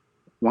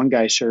 one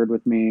guy shared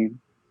with me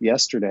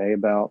yesterday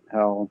about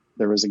how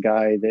there was a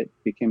guy that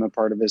became a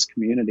part of his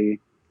community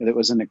that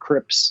was in a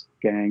Crips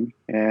gang,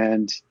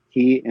 and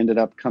he ended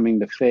up coming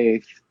to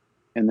faith.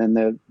 And then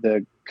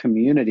the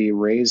community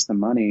raised the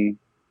money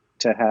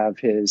to have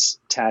his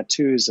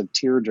tattoos of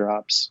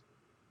teardrops,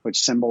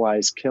 which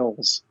symbolize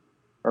kills,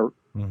 are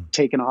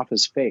taken off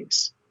his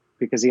face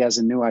because he has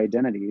a new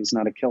identity. He's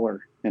not a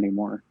killer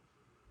anymore.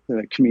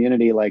 The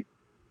community like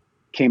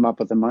came up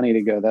with the money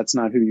to go, that's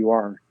not who you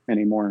are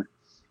anymore.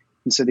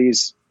 And so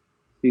these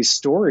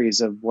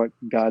stories of what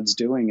God's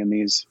doing in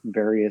these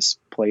various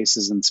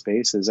places and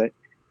spaces,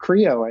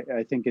 Creo,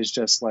 I think, is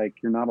just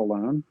like, you're not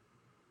alone,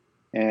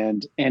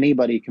 and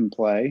anybody can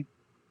play.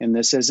 And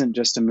this isn't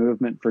just a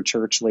movement for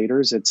church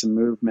leaders. It's a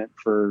movement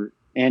for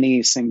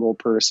any single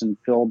person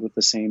filled with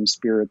the same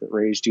spirit that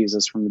raised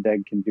Jesus from the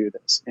dead can do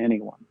this.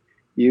 Anyone.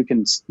 You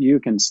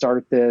can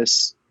start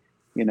this,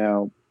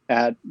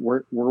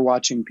 we're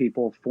watching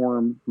people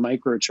form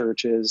micro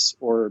churches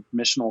or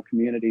missional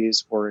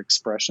communities or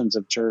expressions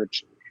of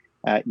church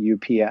at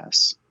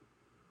UPS,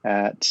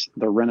 at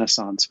the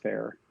Renaissance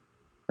Fair,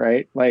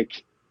 right?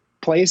 Like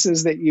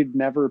places that you'd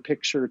never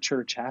picture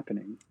church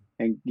happening.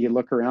 And you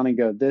look around and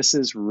go, this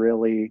is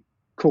really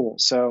cool.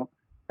 So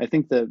I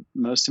think the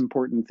most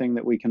important thing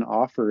that we can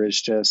offer is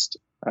just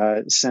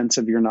a sense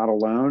of you're not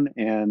alone,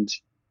 and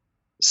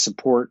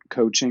support,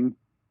 coaching,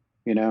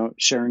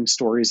 sharing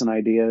stories and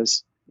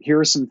ideas. Here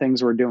are some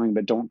things we're doing,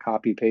 but don't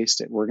copy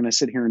paste it. We're going to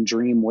sit here and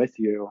dream with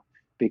you,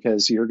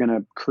 because you're going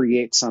to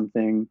create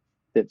something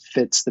that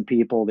fits the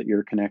people that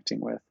you're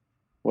connecting with.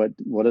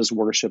 What does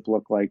worship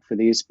look like for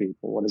these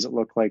people? What does it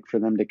look like for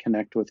them to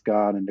connect with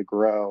God and to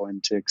grow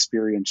and to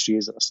experience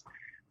Jesus?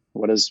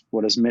 What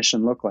does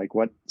mission look like?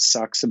 What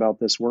sucks about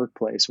this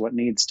workplace? What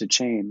needs to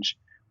change?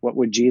 What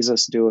would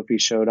Jesus do if he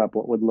showed up?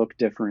 What would look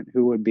different?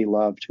 Who would be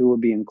loved? Who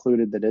would be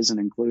included that isn't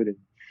included?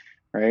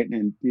 Right?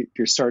 And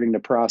you're starting to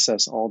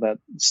process all that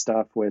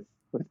stuff with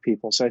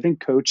people. So I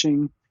think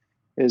coaching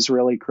is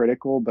really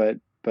critical, but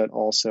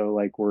also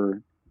like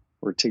we're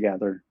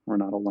together. We're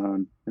not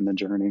alone in the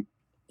journey.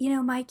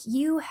 Mike,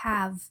 you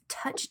have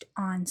touched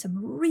on some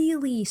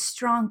really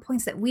strong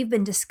points that we've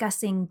been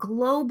discussing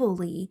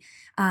globally.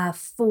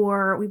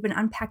 We've been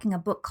unpacking a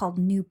book called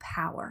New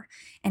Power,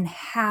 and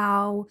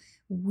how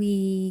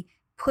we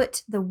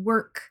put the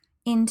work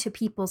into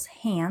people's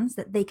hands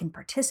that they can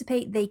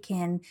participate, they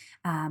can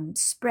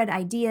spread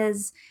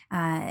ideas,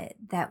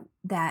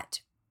 that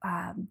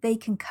they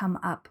can come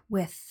up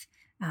with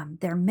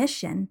their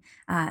mission.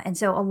 And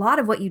so a lot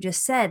of what you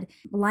just said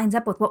lines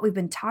up with what we've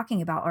been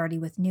talking about already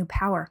with New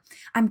Power.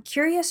 I'm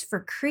curious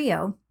for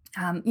Creo,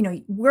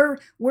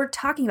 we're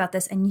talking about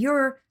this and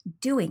you're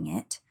doing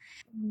it.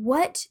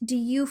 What do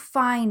you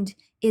find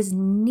is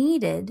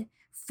needed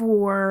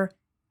for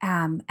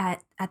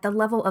at the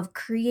level of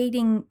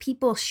creating,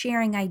 people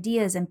sharing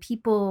ideas and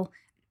people,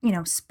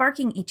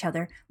 sparking each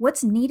other?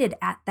 What's needed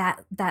at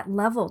that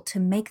level to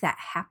make that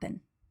happen?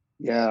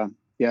 Yeah.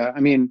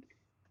 I mean,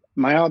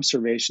 my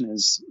observation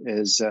is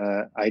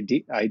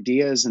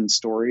ideas and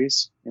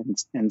stories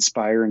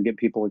inspire and get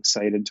people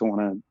excited to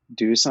want to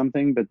do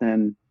something. But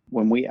then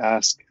when we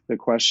ask the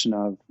question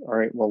of, all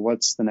right, well,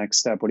 what's the next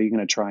step? What are you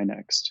going to try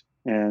next?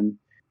 And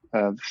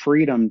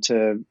freedom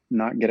to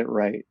not get it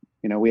right.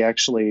 We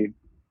actually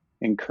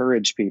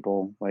encourage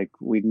people, like,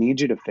 we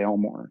need you to fail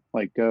more.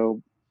 Like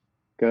go,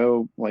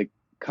 like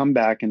come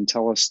back and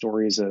tell us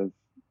stories of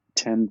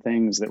 10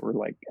 things that were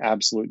like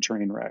absolute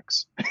train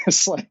wrecks.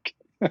 It's like,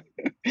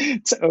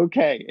 it's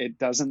okay. It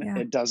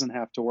doesn't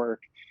have to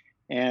work.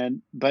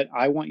 But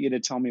I want you to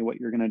tell me what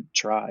you're going to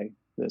try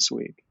this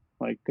week.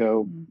 Like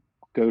go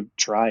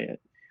try it.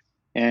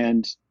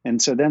 And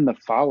so then the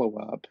follow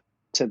up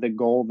to the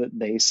goal that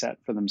they set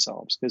for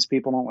themselves, because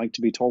people don't like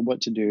to be told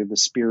what to do. The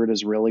Spirit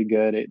is really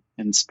good at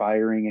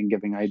inspiring and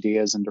giving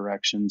ideas and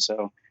direction.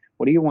 So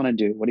what do you want to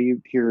do? What do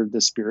you hear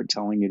the Spirit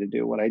telling you to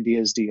do? What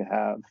ideas do you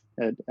have?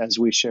 As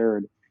we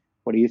shared,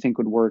 what do you think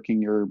would work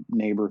in your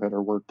neighborhood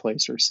or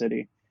workplace or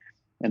city?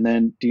 And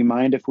then do you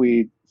mind if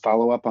we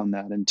follow up on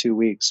that in 2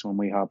 weeks when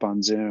we hop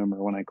on Zoom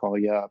or when I call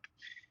you up,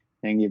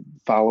 and you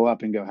follow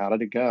up and go, how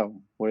did it go?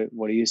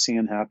 What are you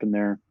seeing happen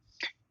there?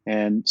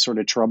 And sort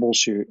of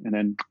troubleshoot and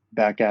then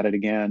back at it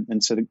again.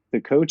 And so the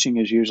coaching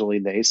is usually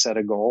they set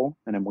a goal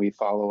and then we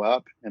follow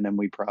up and then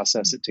we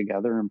process it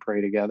together and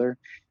pray together.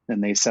 Then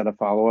they set a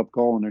follow-up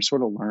goal and they're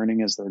sort of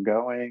learning as they're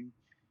going,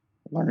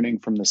 learning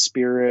from the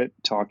Spirit,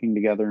 talking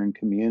together in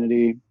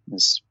community.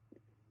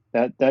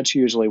 That's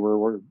usually where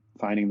we're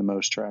finding the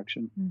most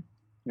traction.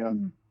 Yeah.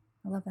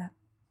 I love that.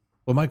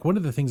 Well, Mike, one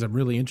of the things I'm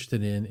really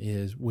interested in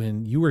is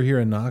when you were here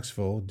in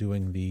Knoxville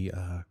doing the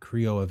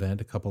Creo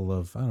event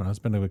it's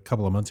been a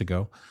couple of months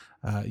ago,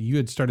 you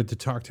had started to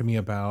talk to me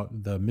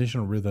about the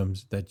missional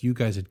rhythms that you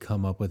guys had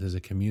come up with as a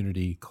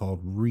community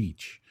called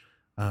Reach.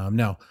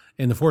 Now,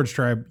 in the Forge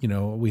Tribe,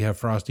 we have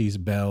Frosty's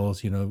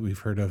Bells, we've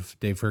heard of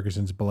Dave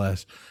Ferguson's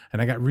Bless,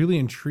 and I got really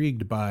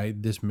intrigued by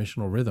this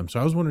missional rhythm. So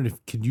I was wondering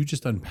could you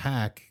just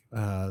unpack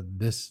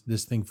this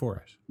thing for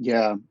us?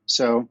 Yeah.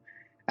 So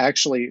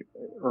actually,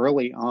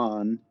 early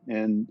on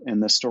in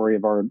the story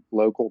of our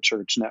local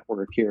church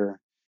network here,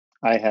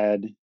 I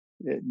had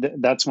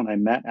that's when I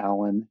met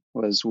Alan.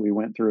 Was we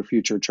went through a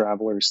Future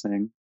Travelers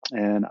thing,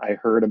 and I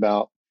heard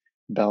about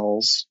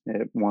bells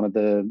at one of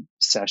the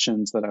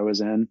sessions that I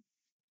was in.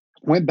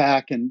 Went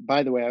back, and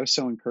by the way, I was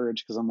so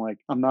encouraged because I'm like,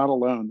 I'm not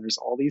alone. There's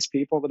all these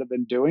people that have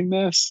been doing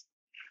this.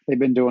 They've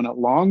been doing it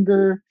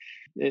longer.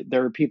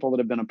 There are people that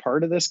have been a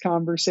part of this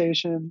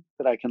conversation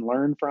that I can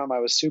learn from. I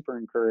was super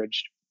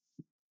encouraged.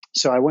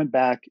 So I went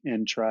back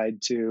and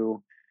tried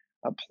to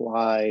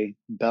apply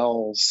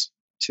bells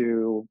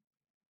to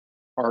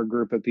our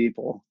group of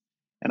people.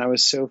 And I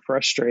was so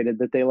frustrated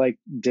that they like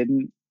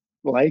didn't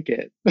like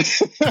it.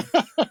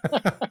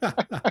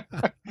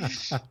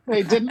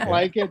 They didn't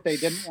like it. They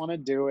didn't want to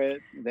do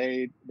it.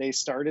 They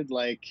started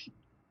like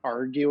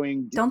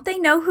arguing. Don't they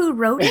know who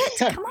wrote it?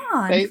 Come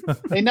on.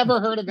 They never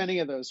heard of any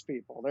of those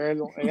people. I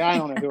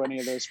don't know who any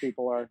of those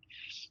people are.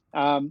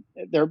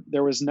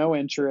 There was no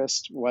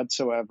interest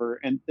whatsoever.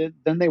 And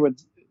then they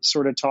would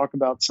sort of talk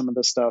about some of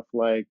the stuff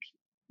like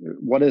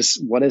what is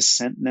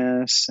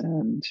sentness,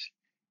 and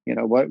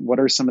what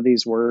are some of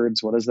these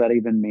words? What does that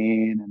even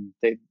mean? And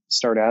they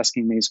start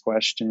asking these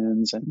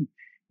questions. And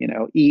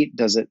eat,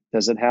 does it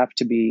have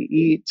to be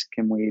eat?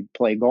 Can we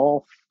play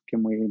golf?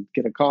 Can we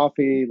get a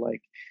coffee?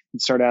 Like,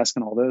 and start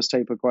asking all those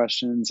type of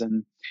questions.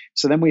 And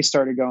so then we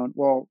started going,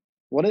 well,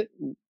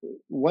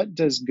 what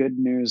does good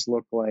news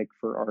look like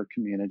for our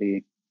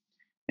community?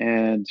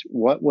 And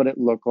what would it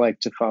look like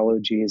to follow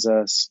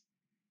Jesus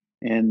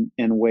in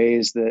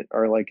ways that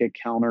are like a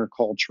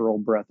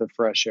countercultural breath of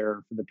fresh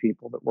air for the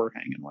people that we're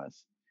hanging with?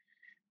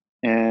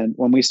 And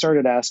when we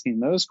started asking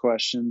those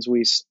questions,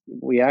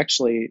 we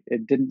actually,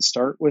 it didn't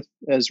start with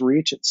as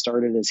Reach. It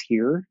started as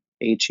Hear,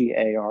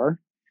 HEAR,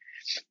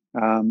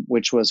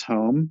 which was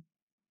home.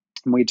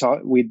 And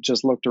we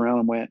just looked around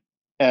and went,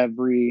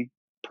 every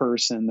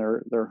person,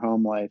 their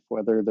home life,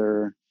 whether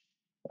they're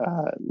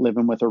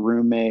living with a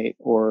roommate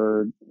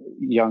or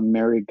young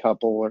married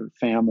couple or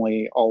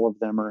family, all of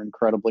them are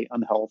incredibly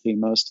unhealthy.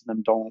 Most of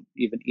them don't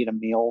even eat a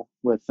meal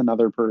with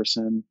another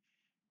person.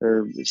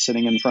 They're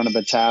sitting in front of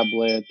a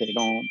tablet. They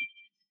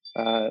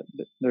don't.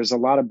 There's a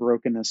lot of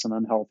brokenness and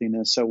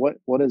unhealthiness. So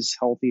what does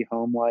healthy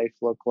home life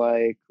look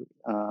like?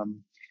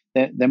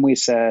 Then we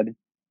said,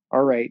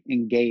 all right,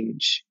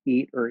 engage,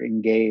 eat or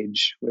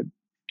engage.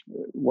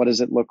 What does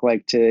it look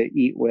like to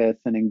eat with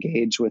and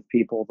engage with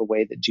people the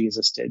way that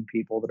Jesus did?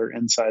 People that are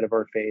inside of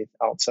our faith,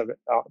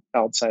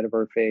 outside of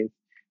our faith,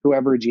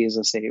 whoever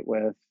Jesus ate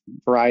with,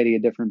 variety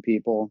of different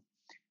people.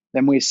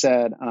 Then we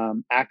said,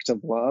 act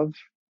of love.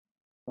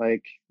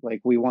 Like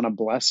we want to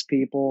bless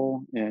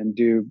people and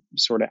do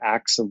sort of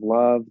acts of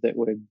love that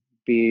would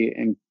be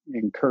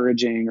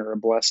encouraging or a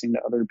blessing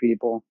to other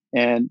people.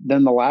 And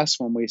then the last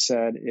one we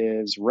said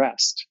is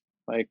rest.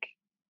 Like,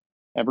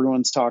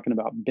 everyone's talking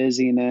about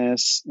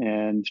busyness,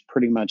 and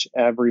pretty much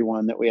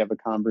everyone that we have a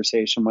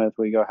conversation with,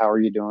 we go, how are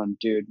you doing?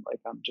 Dude, like,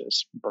 I'm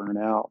just burnt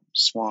out,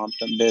 swamped,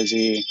 I'm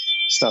busy,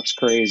 stuff's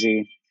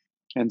crazy.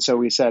 And so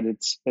we said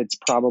it's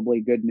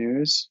probably good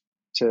news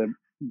to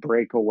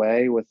break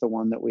away with the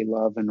one that we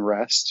love and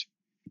rest.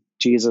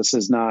 Jesus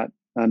is not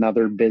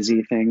another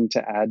busy thing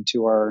to add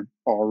to our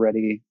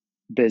already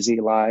busy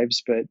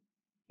lives, but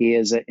he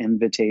is an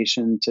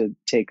invitation to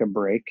take a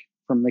break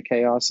from the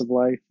chaos of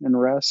life and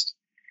rest.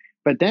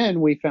 But then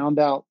we found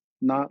out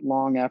not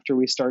long after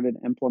we started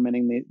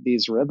implementing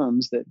these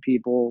rhythms that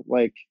people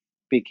like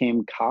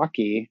became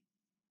cocky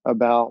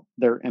about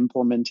their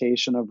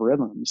implementation of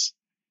rhythms.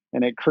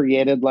 And it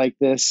created like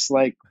this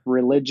like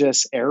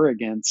religious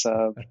arrogance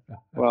of,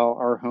 well,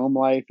 our home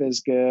life is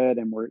good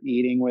and we're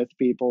eating with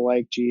people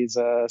like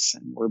Jesus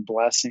and we're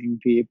blessing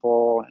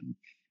people. And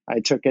I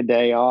took a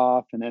day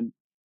off, and then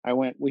I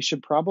went, we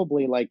should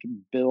probably like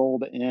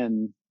build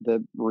in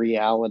the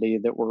reality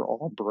that we're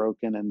all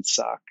broken and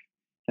suck.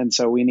 And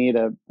so we need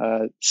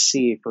a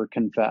C for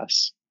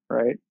confess,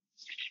 right?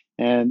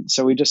 And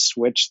so we just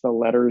switched the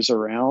letters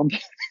around.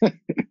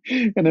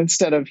 And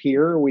instead of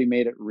Hear, we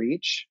made it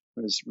Reach.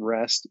 It was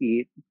rest,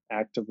 eat,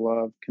 act of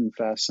love,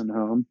 confess, and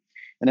home.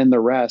 And in the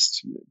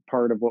rest,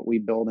 part of what we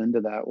built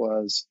into that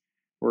was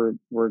we're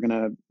going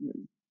to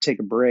take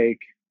a break,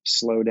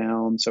 slow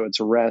down. So it's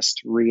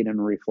rest, read,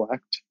 and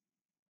reflect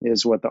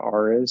is what the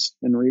R is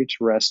in Reach.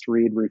 Rest,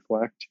 read,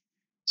 reflect.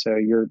 So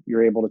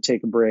you're able to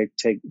take a break,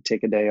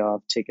 take a day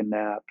off, take a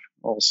nap,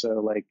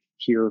 also like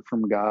hear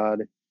from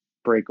God,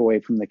 break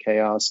away from the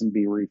chaos and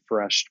be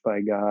refreshed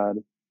by God,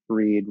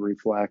 read,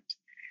 reflect,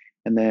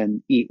 and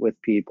then eat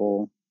with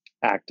people,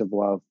 act of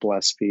love,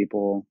 bless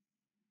people,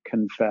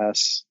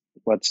 confess,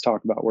 let's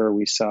talk about where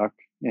we suck,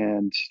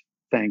 and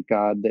thank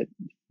God that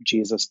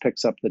Jesus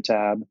picks up the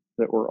tab,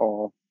 that we're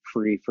all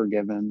free,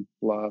 forgiven,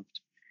 loved,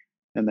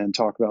 and then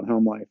talk about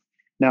home life.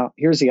 Now,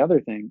 here's the other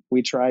thing.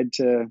 We tried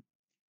to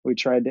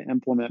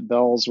implement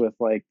bells with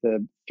like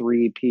the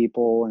 3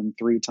 people and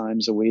 3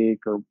 times a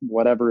week or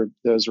whatever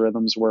those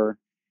rhythms were.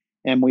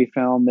 And we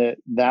found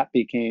that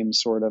became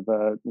sort of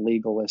a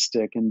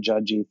legalistic and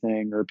judgy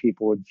thing, or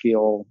people would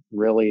feel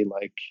really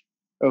like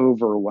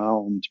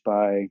overwhelmed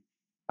by,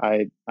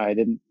 I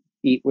didn't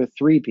eat with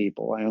 3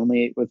 people. I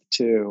only ate with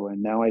 2.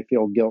 And now I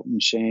feel guilt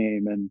and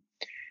shame. And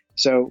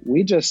so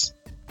we just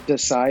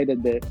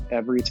decided that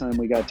every time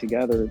we got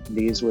together,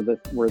 these were the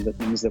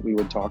things that we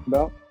would talk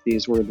about.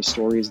 These were the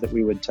stories that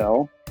we would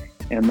tell.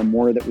 And the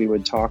more that we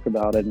would talk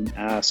about it and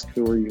ask,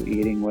 who are you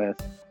eating with?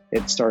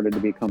 It started to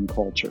become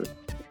culture.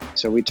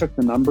 So we took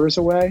the numbers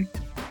away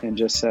and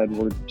just said,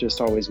 we're just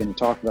always going to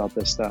talk about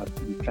this stuff,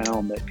 and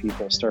found that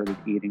people started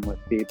eating with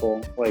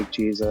people like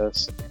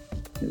Jesus.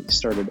 It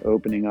started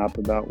opening up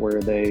about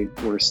where they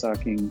were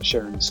sucking,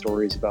 sharing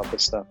stories about the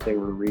stuff they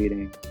were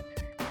reading.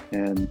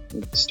 And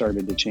it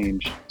started to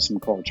change some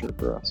culture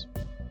for us.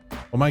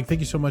 Well, Mike, thank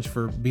you so much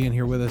for being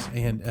here with us.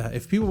 And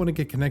if people want to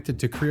get connected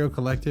to Creo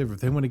Collective, if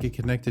they want to get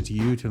connected to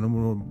you to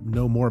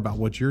know more about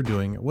what you're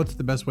doing, what's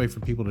the best way for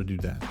people to do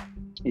that?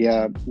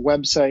 Yeah,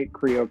 website,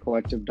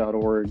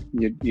 creocollective.org.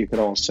 You could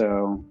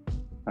also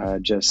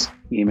just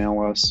email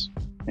us,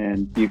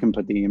 and you can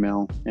put the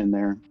email in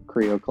there,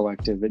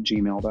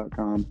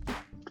 creocollective@gmail.com.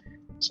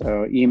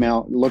 So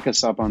look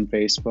us up on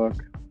Facebook.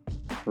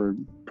 We're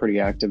pretty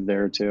active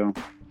there too.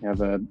 We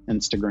have an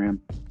Instagram.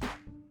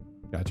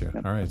 Gotcha.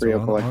 Yep. All right.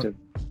 Creo Collective.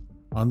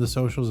 On the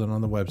socials and on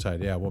the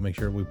website. Yeah, we'll make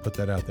sure we put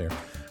that out there.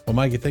 Well,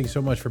 Mikey, thanks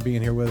so much for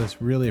being here with us.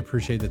 Really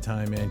appreciate the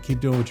time, man. Keep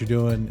doing what you're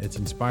doing. It's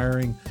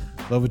inspiring.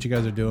 Love what you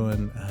guys are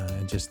doing.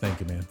 And just thank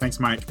you, man. Thanks,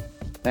 Mike.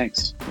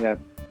 Thanks. Yeah.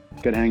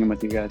 Good hanging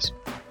with you guys.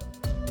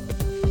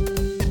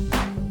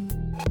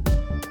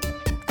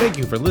 Thank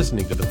you for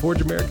listening to the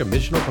Forge America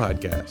Missional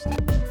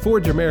Podcast.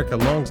 Forge America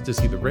longs to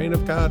see the reign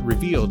of God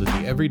revealed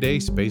in the everyday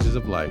spaces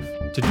of life.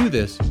 To do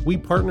this, we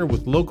partner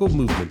with local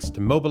movements to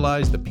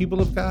mobilize the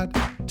people of God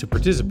to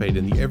participate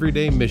in the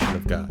everyday mission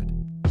of God.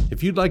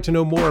 If you'd like to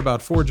know more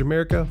about Forge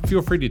America,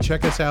 feel free to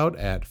check us out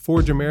at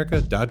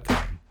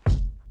forgeamerica.com.